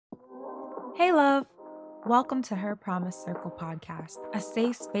Hey, love. Welcome to Her Promise Circle podcast, a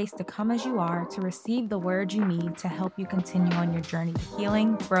safe space to come as you are to receive the words you need to help you continue on your journey to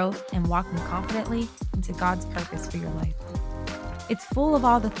healing, growth, and walking confidently into God's purpose for your life. It's full of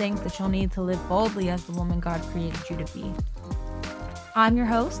all the things that you'll need to live boldly as the woman God created you to be. I'm your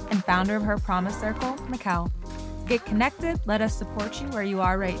host and founder of Her Promise Circle, Mikkel. Get connected, let us support you where you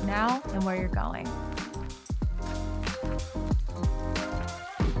are right now and where you're going.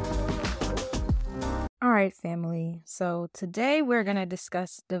 All right, family. So today we're going to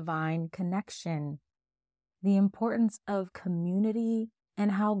discuss divine connection, the importance of community,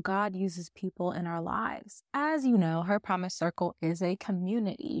 and how God uses people in our lives. As you know, Her Promise Circle is a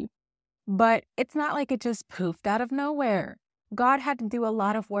community, but it's not like it just poofed out of nowhere. God had to do a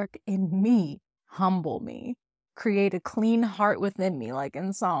lot of work in me, humble me, create a clean heart within me, like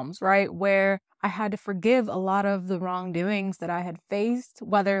in Psalms, right? Where I had to forgive a lot of the wrongdoings that I had faced,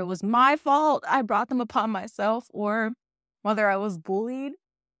 whether it was my fault, I brought them upon myself, or whether I was bullied,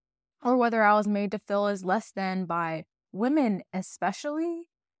 or whether I was made to feel as less than by women, especially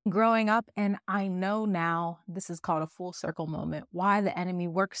growing up. And I know now this is called a full circle moment, why the enemy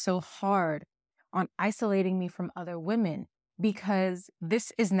works so hard on isolating me from other women, because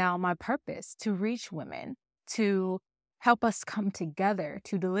this is now my purpose, to reach women, to help us come together,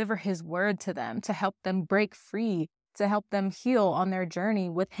 to deliver his word to them, to help them break free, to help them heal on their journey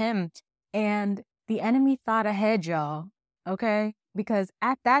with him. And the enemy thought ahead, y'all, okay? Because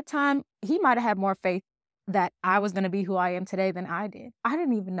at that time, he might have had more faith that I was going to be who I am today than I did. I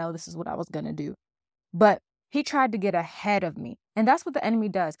didn't even know this is what I was going to do. But he tried to get ahead of me. And that's what the enemy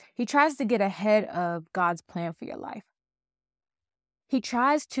does. He tries to get ahead of God's plan for your life. He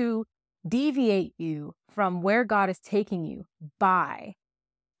tries to deviate you from where God is taking you by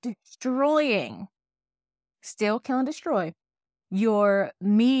destroying, still kill and destroy, your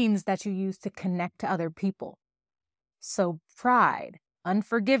means that you use to connect to other people. So pride,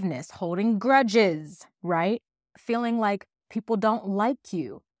 unforgiveness, holding grudges, right? Feeling like people don't like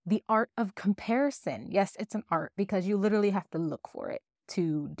you. The art of comparison. Yes, it's an art because you literally have to look for it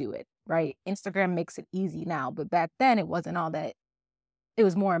to do it, right? Instagram makes it easy now, but back then it wasn't all that. It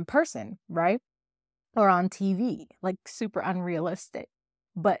was more in person, right? Or on TV, like super unrealistic.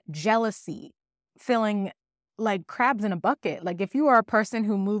 But jealousy, feeling like crabs in a bucket. Like if you are a person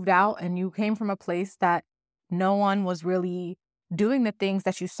who moved out and you came from a place that no one was really doing the things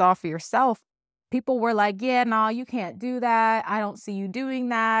that you saw for yourself, people were like, yeah, no, you can't do that. I don't see you doing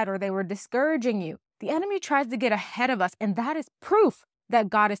that. Or they were discouraging you. The enemy tries to get ahead of us. And that is proof that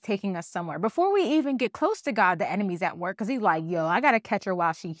God is taking us somewhere. Before we even get close to God, the enemy's at work because he's like, yo, I got to catch her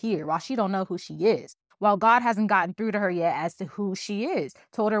while she's here, while she don't know who she is. While God hasn't gotten through to her yet as to who she is,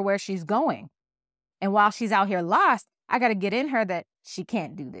 told her where she's going. And while she's out here lost, I got to get in her that she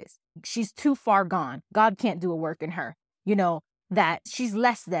can't do this. She's too far gone. God can't do a work in her. You know, that she's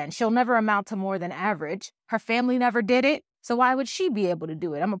less than. She'll never amount to more than average. Her family never did it. So why would she be able to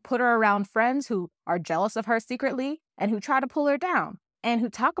do it? I'm going to put her around friends who are jealous of her secretly and who try to pull her down and who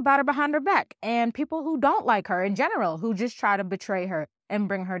talk about her behind her back, and people who don't like her in general, who just try to betray her and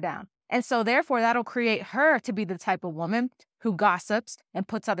bring her down. And so therefore, that'll create her to be the type of woman who gossips and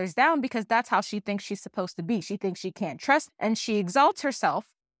puts others down because that's how she thinks she's supposed to be. She thinks she can't trust, and she exalts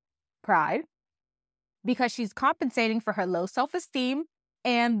herself, pride, because she's compensating for her low self-esteem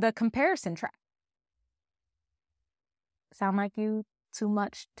and the comparison trap. Sound like you too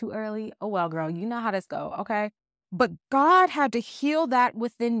much, too early? Oh, well, girl, you know how this go, okay? But God had to heal that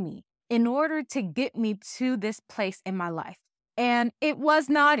within me in order to get me to this place in my life. And it was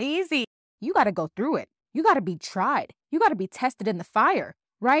not easy. You got to go through it. You got to be tried. You got to be tested in the fire,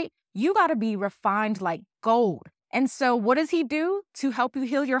 right? You got to be refined like gold. And so what does he do to help you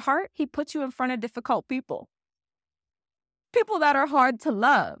heal your heart? He puts you in front of difficult people, people that are hard to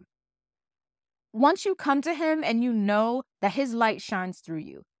love. Once you come to him and you know that his light shines through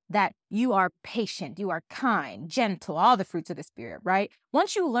you, that you are patient, you are kind, gentle, all the fruits of the spirit, right?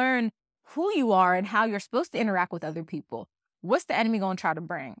 Once you learn who you are and how you're supposed to interact with other people, what's the enemy going to try to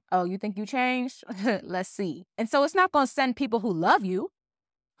bring? Oh, you think you changed? Let's see. And so it's not going to send people who love you,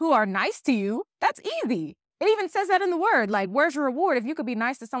 who are nice to you. That's easy. It even says that in the word, like, where's your reward if you could be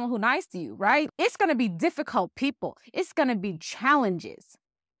nice to someone who's nice to you, right? It's going to be difficult people. It's going to be challenges.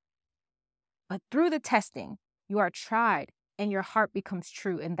 But through the testing, you are tried and your heart becomes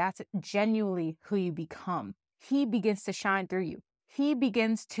true. And that's genuinely who you become. He begins to shine through you. He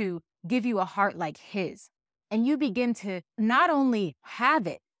begins to give you a heart like his. And you begin to not only have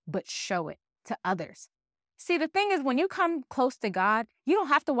it, but show it to others. See, the thing is, when you come close to God, you don't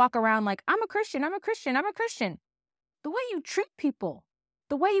have to walk around like, I'm a Christian, I'm a Christian, I'm a Christian. The way you treat people,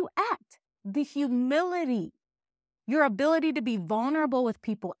 the way you act, the humility, your ability to be vulnerable with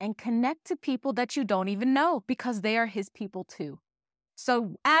people and connect to people that you don't even know because they are his people too.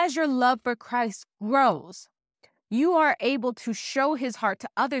 So as your love for Christ grows, you are able to show his heart to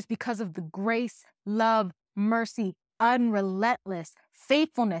others because of the grace, love, mercy, unrelentless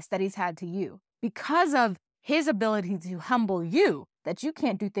faithfulness that he's had to you. Because of his ability to humble you, that you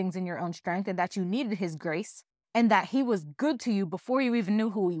can't do things in your own strength and that you needed his grace and that he was good to you before you even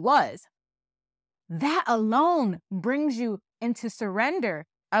knew who he was. That alone brings you into surrender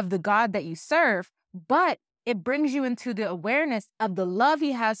of the God that you serve, but it brings you into the awareness of the love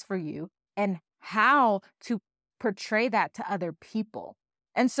he has for you and how to portray that to other people.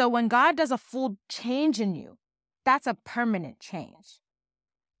 And so when God does a full change in you, that's a permanent change.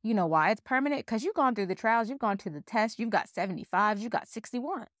 You know why it's permanent? Because you've gone through the trials, you've gone through the test, you've got 75s, you've got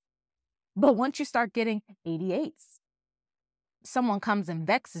 61. But once you start getting 88s, someone comes and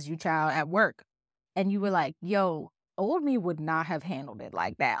vexes you, child, at work, and you were like, yo, old me would not have handled it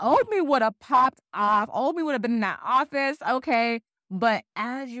like that. Old me would have popped off. Old me would have been in that office, okay? But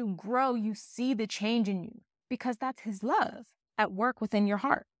as you grow, you see the change in you because that's his love at work within your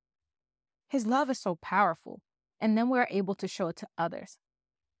heart. His love is so powerful. And then we're able to show it to others.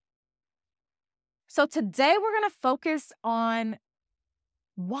 So today we're going to focus on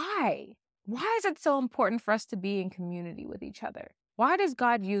why. Why is it so important for us to be in community with each other? Why does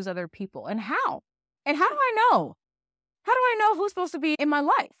God use other people and how? And how do I know? How do I know who's supposed to be in my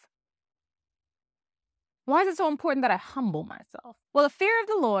life? Why is it so important that I humble myself? Well, the fear of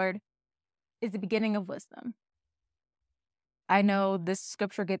the Lord is the beginning of wisdom. I know this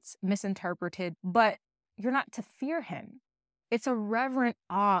scripture gets misinterpreted, but you're not to fear him. It's a reverent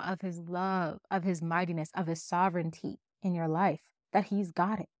awe of his love, of his mightiness, of his sovereignty in your life, that he's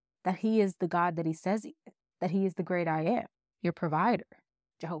got it, that he is the God that he says he is, that he is the great I am, your provider,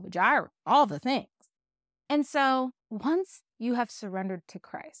 Jehovah Jireh, all the things. And so once you have surrendered to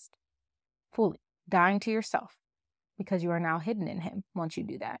Christ fully, dying to yourself, because you are now hidden in him once you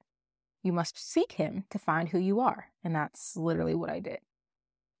do that, you must seek him to find who you are. And that's literally what I did.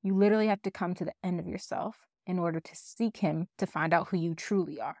 You literally have to come to the end of yourself in order to seek him to find out who you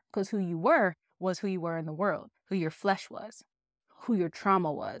truly are. Because who you were was who you were in the world, who your flesh was, who your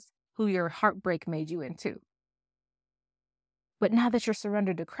trauma was, who your heartbreak made you into. But now that you're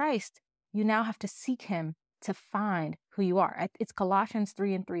surrendered to Christ, you now have to seek him to find who you are. It's Colossians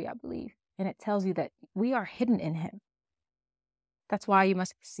 3:3, I believe. And it tells you that we are hidden in him. That's why you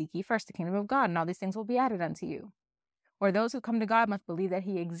must seek ye first the kingdom of God, and all these things will be added unto you. Or those who come to God must believe that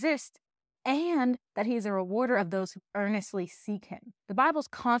he exists and that he is a rewarder of those who earnestly seek him. The Bible's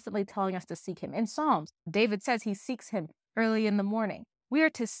constantly telling us to seek him. In Psalms, David says he seeks him early in the morning. We are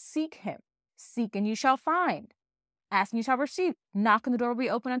to seek him. Seek and you shall find. Ask and you shall receive. Knock and the door will be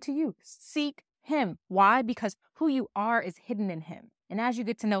open unto you. Seek him. Why? Because who you are is hidden in him. And as you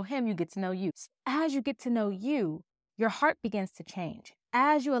get to know him, you get to know you. As you get to know you, your heart begins to change.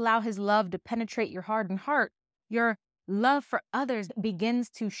 As you allow his love to penetrate your hardened heart, your love for others begins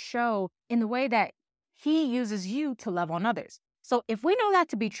to show in the way that he uses you to love on others. So if we know that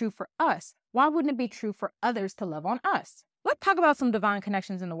to be true for us, why wouldn't it be true for others to love on us? Let's talk about some divine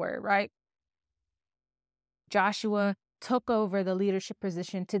connections in the word, right? Joshua took over the leadership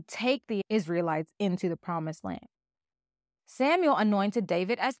position to take the Israelites into the promised land. Samuel anointed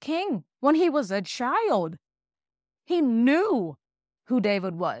David as king when he was a child. He knew who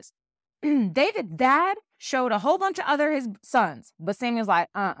David was. David's dad showed a whole bunch of his sons, but Samuel's like,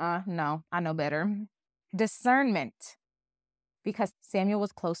 no, I know better. Discernment, because Samuel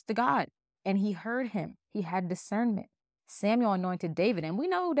was close to God and he heard him. He had discernment. Samuel anointed David, and we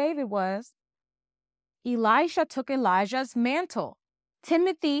know who David was. Elisha took Elijah's mantle.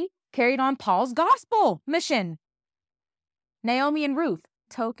 Timothy carried on Paul's gospel mission. Naomi and Ruth,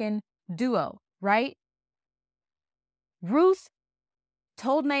 token duo, right? Ruth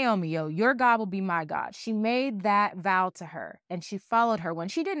told Naomi, yo, your God will be my God. She made that vow to her and she followed her when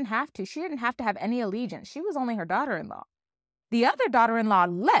she didn't have to. She didn't have to have any allegiance. She was only her daughter-in-law. The other daughter-in-law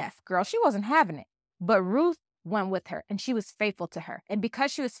left, girl. She wasn't having it. But Ruth went with her and she was faithful to her. And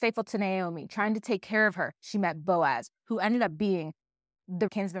because she was faithful to Naomi, trying to take care of her, she met Boaz, who ended up being the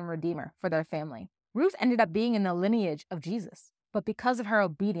kinsman redeemer for their family. Ruth ended up being in the lineage of Jesus. But because of her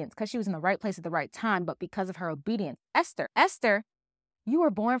obedience, because she was in the right place at the right time, but because of her obedience, Esther, you were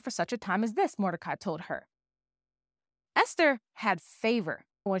born for such a time as this, Mordecai told her. Esther had favor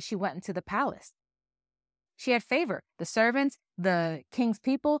when she went into the palace. She had favor. The servants, the king's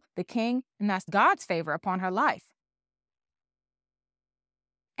people, the king, and that's God's favor upon her life.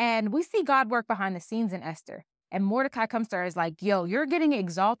 And we see God work behind the scenes in Esther. And Mordecai comes to her and is like, yo, you're getting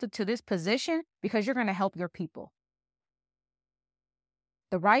exalted to this position because you're going to help your people.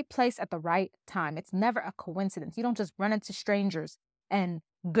 The right place at the right time. It's never a coincidence. You don't just run into strangers and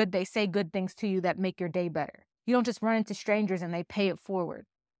they say good things to you that make your day better. You don't just run into strangers and they pay it forward.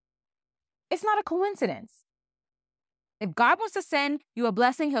 It's not a coincidence. If God wants to send you a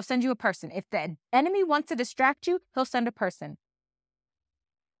blessing, he'll send you a person. If the enemy wants to distract you, he'll send a person.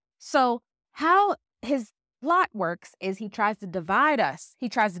 So how his plot works is he tries to divide us. He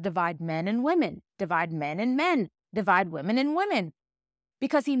tries to divide men and women, divide men and men, divide women and women,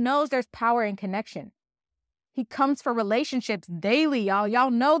 because he knows there's power in connection. He comes for relationships daily, y'all.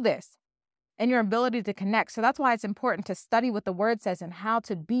 Y'all know this, and your ability to connect. So that's why it's important to study what the word says and how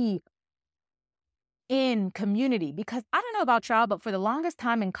to be in community. Because I don't know about y'all, but for the longest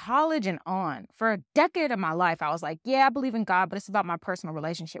time in college and on, for a decade of my life, I was like, yeah, I believe in God, but it's about my personal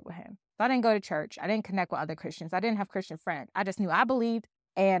relationship with him. So I didn't go to church. I didn't connect with other Christians. I didn't have Christian friends. I just knew I believed.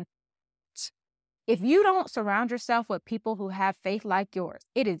 And if you don't surround yourself with people who have faith like yours,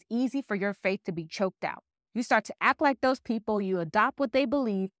 it is easy for your faith to be choked out. You start to act like those people, you adopt what they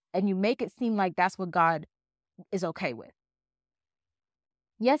believe, and you make it seem like that's what God is okay with.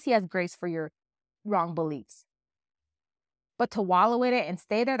 Yes, he has grace for your wrong beliefs. But to wallow in it and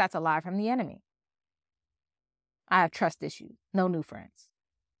stay there, that's a lie from the enemy. I have trust issues, no new friends.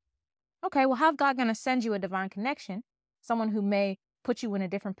 Okay, well, how's God going to send you a divine connection? Someone who may put you in a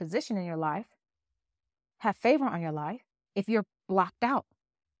different position in your life, have favor on your life, if you're blocked out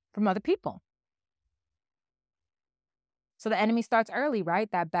from other people. So the enemy starts early, right?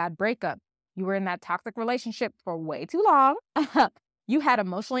 That bad breakup. You were in that toxic relationship for way too long. You had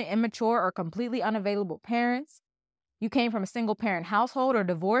emotionally immature or completely unavailable parents. You came from a single parent household or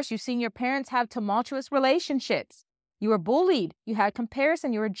divorce. You've seen your parents have tumultuous relationships. You were bullied. You had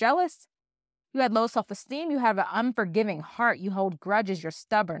comparison. You were jealous. You had low self-esteem. You have an unforgiving heart. You hold grudges. You're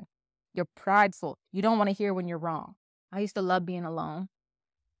stubborn. You're prideful. You don't want to hear when you're wrong. I used to love being alone.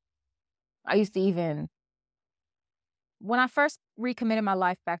 I used to when I first recommitted my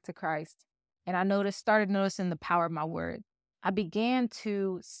life back to Christ, and I started noticing the power of my word, I began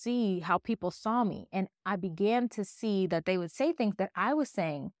to see how people saw me, and I began to see that they would say things that I was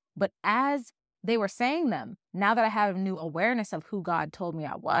saying, but as they were saying them, now that I have a new awareness of who God told me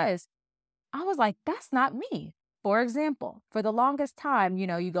I was like, that's not me. For example, for the longest time,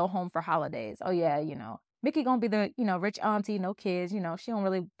 you go home for holidays. Oh yeah, Mickey gonna be the, rich auntie, no kids, she don't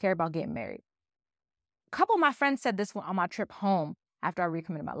really care about getting married. A couple of my friends said this on my trip home after I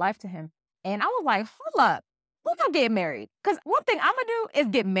recommitted my life to him. And I was like, hold up, we're gonna get married. Because one thing I'm gonna do is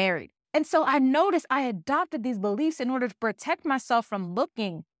get married. And so I noticed I adopted these beliefs in order to protect myself from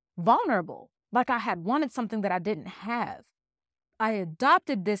looking vulnerable, like I had wanted something that I didn't have. I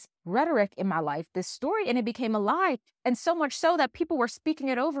adopted this rhetoric in my life, this story, and it became a lie. And so much so that people were speaking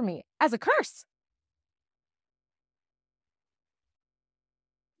it over me as a curse.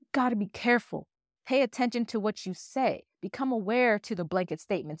 Gotta be careful. Pay attention to what you say. Become aware to the blanket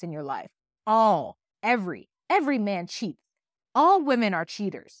statements in your life. Every man cheats. All women are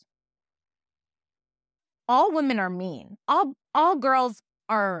cheaters. All women are mean. All girls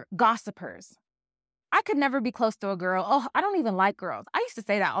are gossipers. I could never be close to a girl. Oh, I don't even like girls. I used to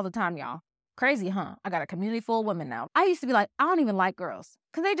say that all the time, y'all. Crazy, huh? I got a community full of women now. I used to be like, I don't even like girls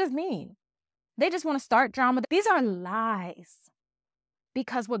because they just mean. They just want to start drama. These are lies.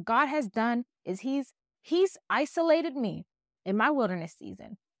 Because what God has done is he's isolated me in my wilderness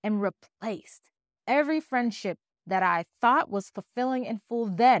season and replaced every friendship that I thought was fulfilling and full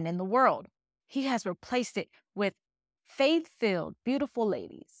then in the world. He has replaced it with faith-filled, beautiful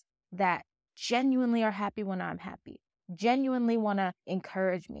ladies that genuinely are happy when I'm happy, genuinely want to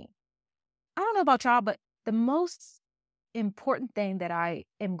encourage me. I don't know about y'all, but the most important thing that I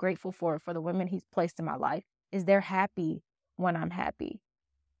am grateful for the women he's placed in my life is they're happy when I'm happy.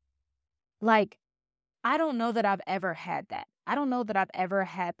 Like, I don't know that I've ever had that. I don't know that I've ever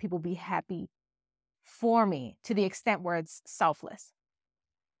had people be happy for me to the extent where it's selfless.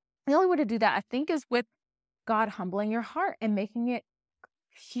 The only way to do that, I think, is with God humbling your heart and making it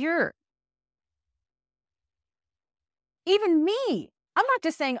pure. Even me. I'm not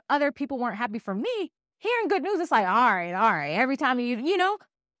just saying other people weren't happy for me. Hearing good news, it's like, all right. Every time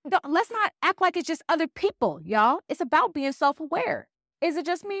let's not act like it's just other people, y'all. It's about being self-aware. Is it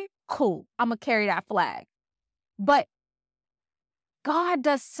just me? Cool. I'm going to carry that flag. But God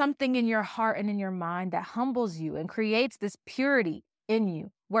does something in your heart and in your mind that humbles you and creates this purity in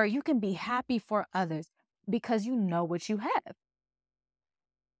you where you can be happy for others because you know what you have,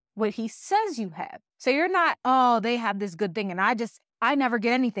 what he says you have. So you're not, oh, they have this good thing and I just I never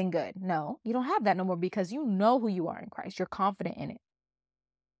get anything good. No, you don't have that no more because you know who you are in Christ. You're confident in it.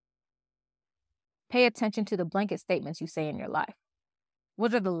 Pay attention to the blanket statements you say in your life.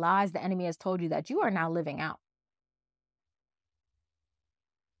 What are the lies the enemy has told you that you are now living out?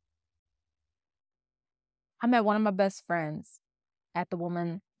 I met one of my best friends at the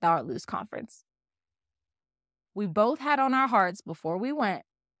Woman Thou Art Loose conference. We both had on our hearts before we went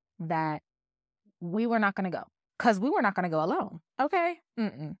that we were not going to go because we were not going to go alone. Okay?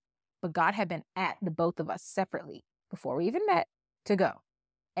 But God had been at the both of us separately before we even met to go.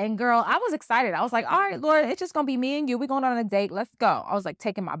 And girl, I was excited. I was like, all right, Lord, it's just going to be me and you. We're going on a date. Let's go. I was like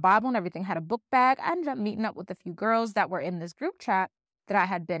taking my Bible and everything, had a book bag. I ended up meeting up with a few girls that were in this group chat that I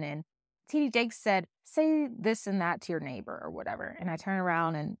had been in. TD Jakes said, say this and that to your neighbor or whatever. And I turn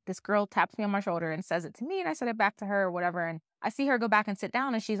around and this girl taps me on my shoulder and says it to me. And I said it back to her or whatever. And I see her go back and sit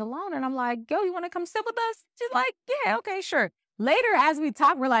down and she's alone. And I'm like, yo, you want to come sit with us? She's like, yeah, okay, sure. Later, as we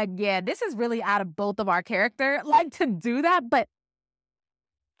talk, we're like, yeah, this is really out of both of our character, like to do that. But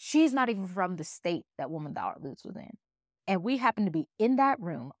she's not even from the state that Woman Thou Art Loose was in. And we happen to be in that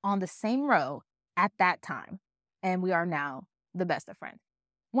room on the same row at that time. And we are now the best of friends.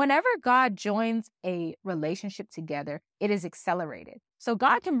 Whenever God joins a relationship together, it is accelerated. So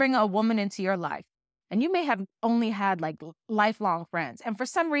God can bring a woman into your life. And you may have only had like lifelong friends. And for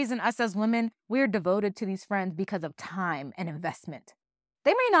some reason, us as women, we're devoted to these friends because of time and investment.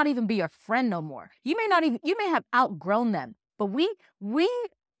 They may not even be your friend no more. You may have outgrown them. But we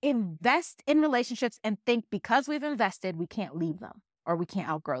invest in relationships and think because we've invested, we can't leave them or we can't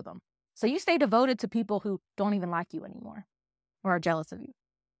outgrow them. So you stay devoted to people who don't even like you anymore or are jealous of you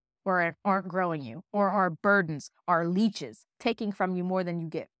or aren't growing you or are burdens, are leeches, taking from you more than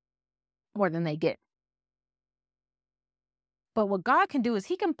they get. But what God can do is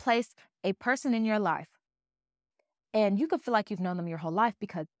he can place a person in your life and you can feel like you've known them your whole life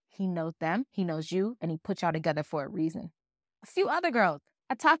because he knows them, he knows you, and he put y'all together for a reason. A few other girls,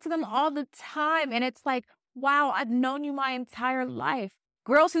 I talk to them all the time and it's like, wow, I've known you my entire life.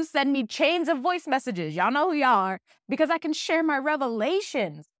 Girls who send me chains of voice messages, y'all know who y'all are, because I can share my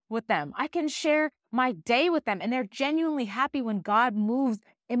revelations with them. I can share my day with them and they're genuinely happy when God moves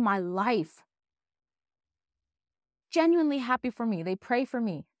in my life. Genuinely happy for me. They pray for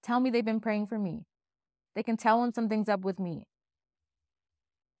me. Tell me they've been praying for me. They can tell when something's up with me.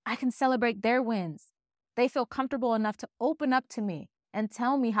 I can celebrate their wins. They feel comfortable enough to open up to me and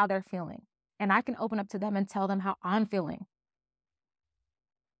tell me how they're feeling. And I can open up to them and tell them how I'm feeling.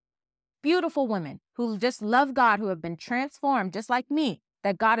 Beautiful women who just love God, who have been transformed just like me,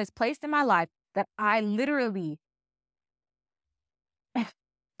 that God has placed in my life, that I literally,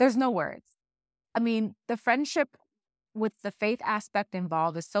 there's no words. I mean, the friendship with the faith aspect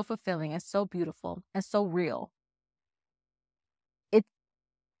involved is so fulfilling and so beautiful and so real.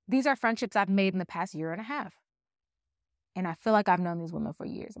 These are friendships I've made in the past year and a half. And I feel like I've known these women for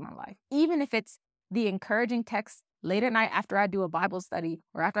years in my life. Even if it's the encouraging text late at night after I do a Bible study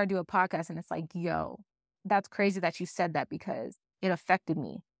or after I do a podcast and it's like, yo, that's crazy that you said that because it affected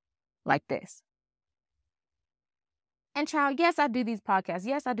me like this. And child, yes, I do these podcasts.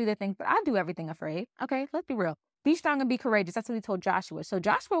 Yes, I do the things, but I do everything afraid. Okay, let's be real. Be strong and be courageous. That's what he told Joshua. So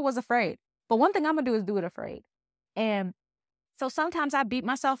Joshua was afraid. But one thing I'm going to do is do it afraid. And so sometimes I beat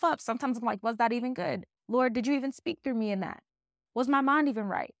myself up. Sometimes I'm like, was that even good? Lord, did you even speak through me in that? Was my mind even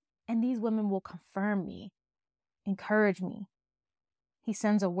right? And these women will confirm me, encourage me. He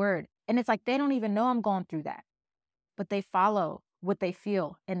sends a word. And it's like they don't even know I'm going through that. But they follow what they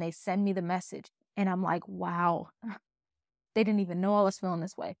feel and they send me the message. And I'm like, wow, they didn't even know I was feeling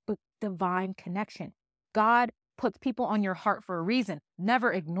this way. But divine connection. God puts people on your heart for a reason.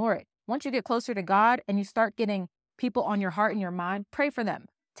 Never ignore it. Once you get closer to God and you start getting people on your heart and your mind, pray for them,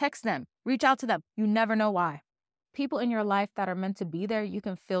 text them, reach out to them. You never know why. People in your life that are meant to be there, you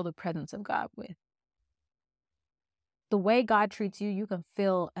can feel the presence of God with. The way God treats you, you can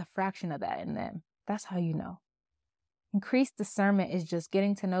feel a fraction of that in them. That's how you know. Increased discernment is just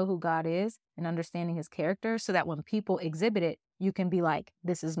getting to know who God is and understanding his character so that when people exhibit it, you can be like,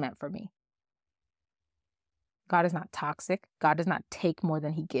 this is meant for me. God is not toxic. God does not take more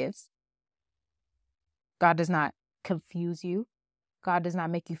than he gives. God does not confuse you. God does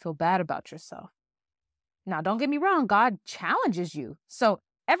not make you feel bad about yourself. Now, don't get me wrong. God challenges you. So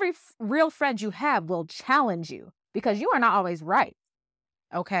every real friend you have will challenge you because you are not always right.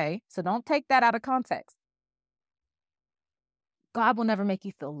 Okay? So don't take that out of context. God will never make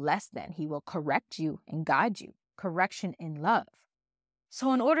you feel less than. He will correct you and guide you. Correction in love.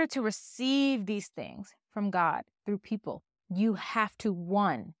 So in order to receive these things from God through people, you have to,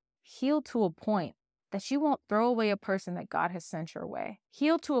 one, heal to a point that you won't throw away a person that God has sent your way.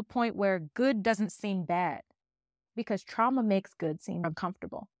 Heal to a point where good doesn't seem bad, because trauma makes good seem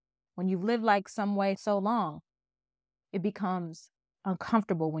uncomfortable. When you've lived like some way so long, it becomes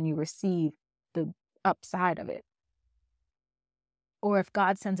uncomfortable when you receive the upside of it. Or if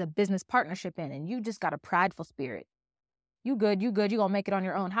God sends a business partnership in and you just got a prideful spirit, you good, you're going to make it on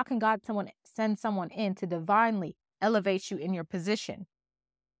your own. How can God send someone in to divinely elevate you in your position,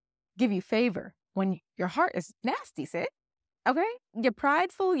 give you favor when your heart is nasty, sis? Okay? You're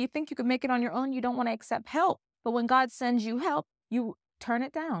prideful. You think you can make it on your own. You don't want to accept help. But when God sends you help, you turn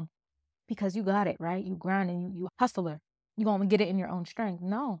it down because you got it, right? You grind and you hustler. You're going to get it in your own strength.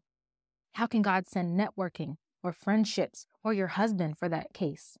 No. How can God send networking or friendships or your husband for that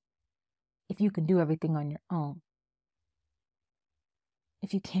case if you can do everything on your own?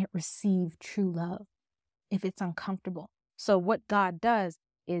 If you can't receive true love, if it's uncomfortable. So what God does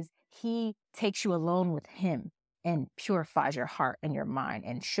is he takes you alone with him and purifies your heart and your mind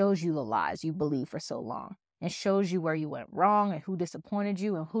and shows you the lies you believe for so long and shows you where you went wrong and who disappointed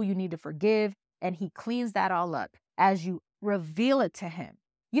you and who you need to forgive. And he cleans that all up as you reveal it to him.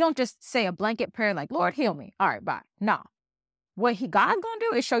 You don't just say a blanket prayer like, Lord, heal me. All right, bye. No. What God's going to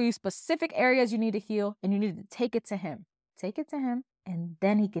do is show you specific areas you need to heal, and you need to take it to him. Take it to him, and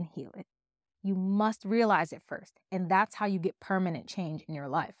then he can heal it. You must realize it first. And that's how you get permanent change in your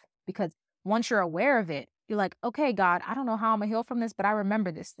life. Because once you're aware of it, you're like, okay, God, I don't know how I'm going to heal from this, but I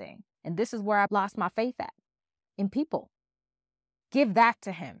remember this thing. And this is where I've lost my faith at, in people. Give that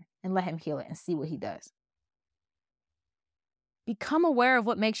to him and let him heal it and see what he does. Become aware of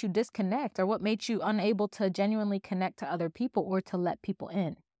what makes you disconnect or what makes you unable to genuinely connect to other people or to let people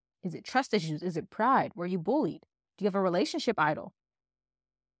in. Is it trust issues? Is it pride? Were you bullied? Do you have a relationship idol?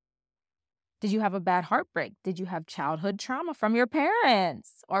 Did you have a bad heartbreak? Did you have childhood trauma from your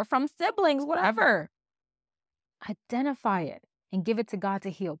parents or from siblings, whatever? Identify it and give it to God to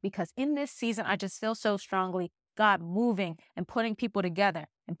heal. Because in this season, I just feel so strongly God moving and putting people together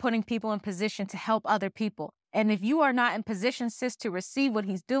and putting people in position to help other people. And if you are not in position, sis, to receive what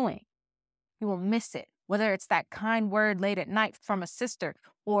he's doing, you will miss it. Whether it's that kind word late at night from a sister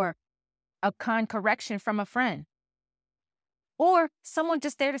or a kind correction from a friend or someone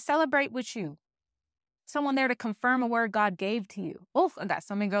just there to celebrate with you. Someone there to confirm a word God gave to you. Oof, I got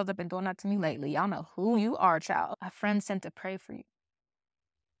so many girls that have been doing that to me lately. Y'all know who you are, child. A friend sent to pray for you.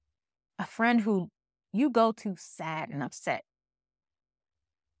 A friend who you go to sad and upset,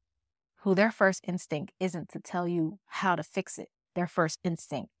 who their first instinct isn't to tell you how to fix it. Their first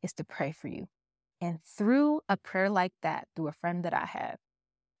instinct is to pray for you. And through a prayer like that, through a friend that I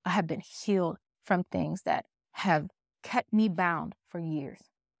have been healed from things that have kept me bound for years.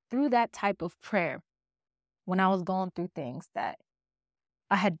 Through that type of prayer, when I was going through things that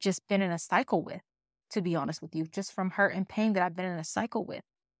I had just been in a cycle with, to be honest with you, just from hurt and pain that I've been in a cycle with,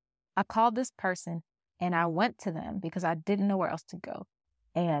 I called this person and I went to them because I didn't know where else to go.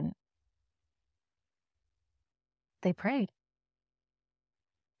 And they prayed.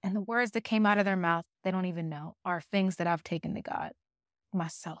 And the words that came out of their mouth, they don't even know, are things that I've taken to God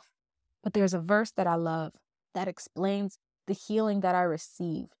myself. But there's a verse that I love that explains the healing that I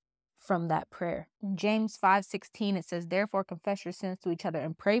received from that prayer. In James 5:16, it says, therefore confess your sins to each other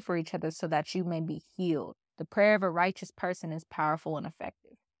and pray for each other so that you may be healed. The prayer of a righteous person is powerful and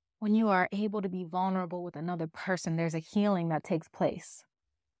effective. When you are able to be vulnerable with another person, there's a healing that takes place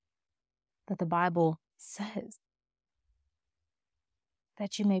that the Bible says.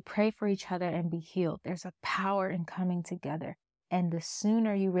 That you may pray for each other and be healed. There's a power in coming together. And the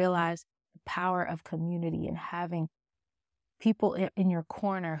sooner you realize the power of community and having people in your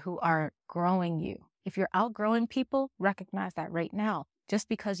corner who are growing you. If you're outgrowing people, recognize that right now. Just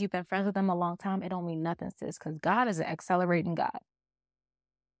because you've been friends with them a long time, it don't mean nothing, sis, because God is an accelerating God.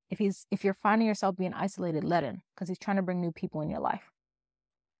 If you're finding yourself being isolated, let him, because he's trying to bring new people in your life.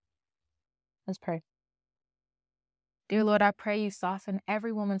 Let's pray. Dear Lord, I pray you soften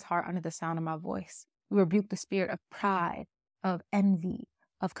every woman's heart under the sound of my voice. We rebuke the spirit of pride, of envy,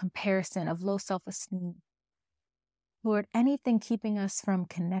 of comparison, of low self-esteem. Lord, anything keeping us from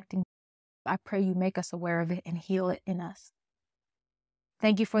connecting, I pray you make us aware of it and heal it in us.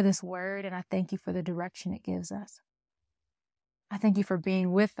 Thank you for this word, and I thank you for the direction it gives us. I thank you for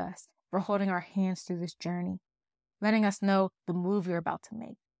being with us, for holding our hands through this journey, letting us know the move you're about to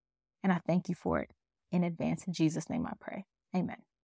make. And I thank you for it in advance. In Jesus' name I pray. Amen.